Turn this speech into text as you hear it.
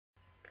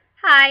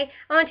Hi,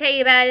 I want to tell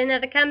you about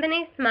another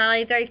company,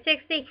 Smiley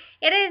 360.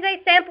 It is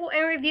a sample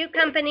and review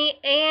company,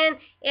 and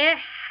it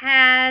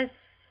has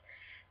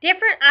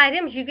different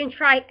items you can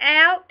try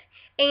out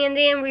and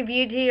then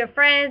review to your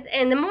friends.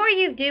 And the more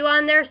you do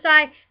on their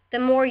site, the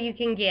more you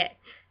can get.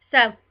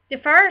 So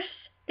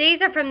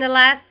these are from the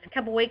last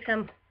couple weeks.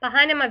 I'm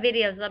behind on my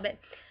videos a little bit.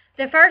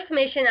 The first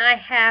mission I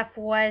have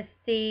was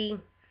the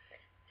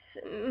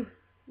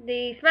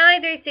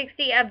Smiley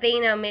 360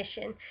 Aveeno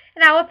mission.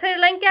 And I will put a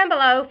link down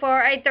below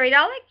for a $3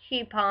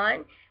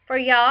 coupon for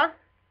y'all.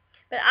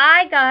 But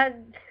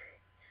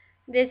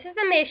this is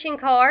a mission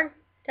card.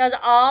 Tells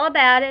all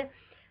about it.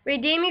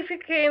 Redeem your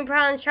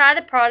coupons, try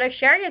the product,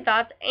 share your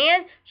thoughts,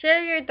 and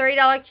share your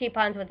 $3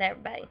 coupons with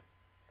everybody.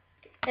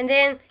 And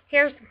then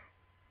here's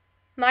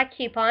my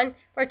coupon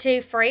for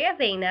 2 free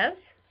Aveenos.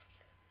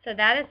 So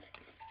that is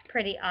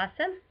pretty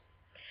awesome.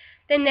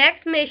 The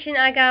next mission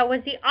I got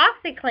was the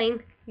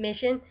Oxiclean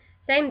mission.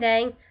 Same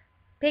thing.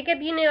 Pick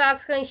up your new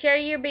Oxiclean, share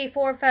your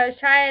before photos,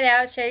 try it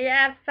out, share your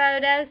after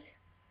photos.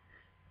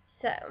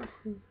 So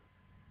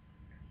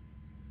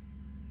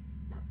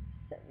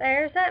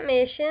there's that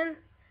mission.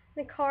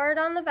 The card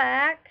on the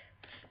back.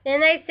 Then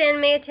they send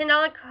me a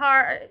 $10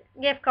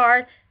 gift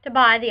card to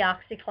buy the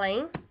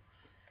Oxiclean.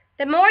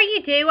 The more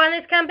you do on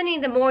this company,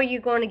 the more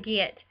you're going to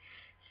get.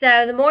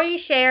 So the more you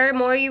share, the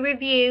more you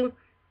review,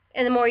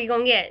 and the more you're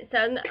going to get.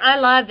 So I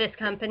love this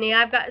company.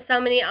 I've got so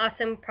many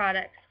awesome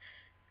products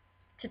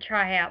to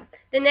try out.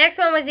 The next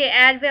one was the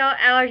Advil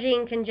Allergy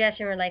and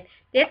Congestion Relief.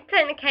 This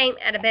couldn't have came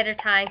at a better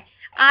time.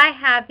 I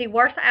have the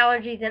worst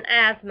allergies and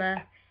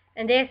asthma,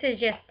 and this is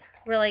just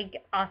really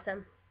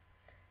awesome.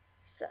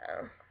 So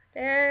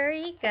there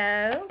you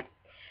go.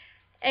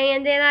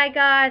 And then I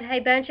got a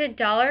bunch of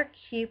dollar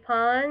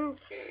coupons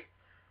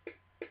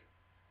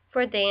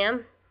for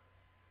them.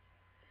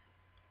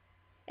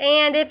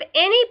 And if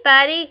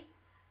anybody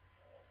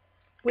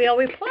will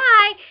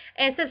reply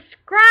and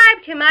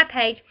subscribe to my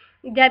page,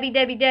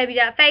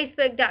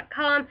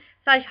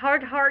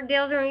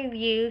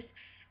 www.facebook.com/heartheartdealsandreviews,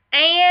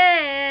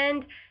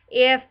 and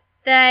if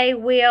they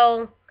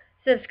will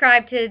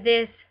subscribe to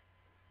this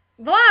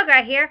vlog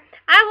right here,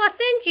 I will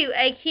send you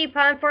a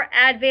coupon for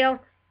Advil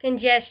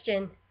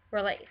congestion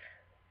relief.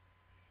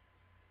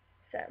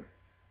 So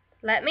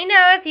let me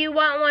know if you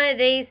want one of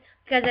these,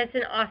 because it's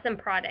an awesome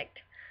product.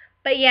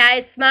 But yeah,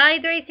 it's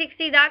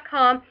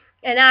smiley360.com,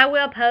 and I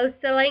will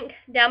post the link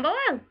down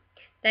below.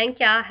 Thank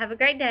y'all. Have a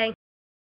great day.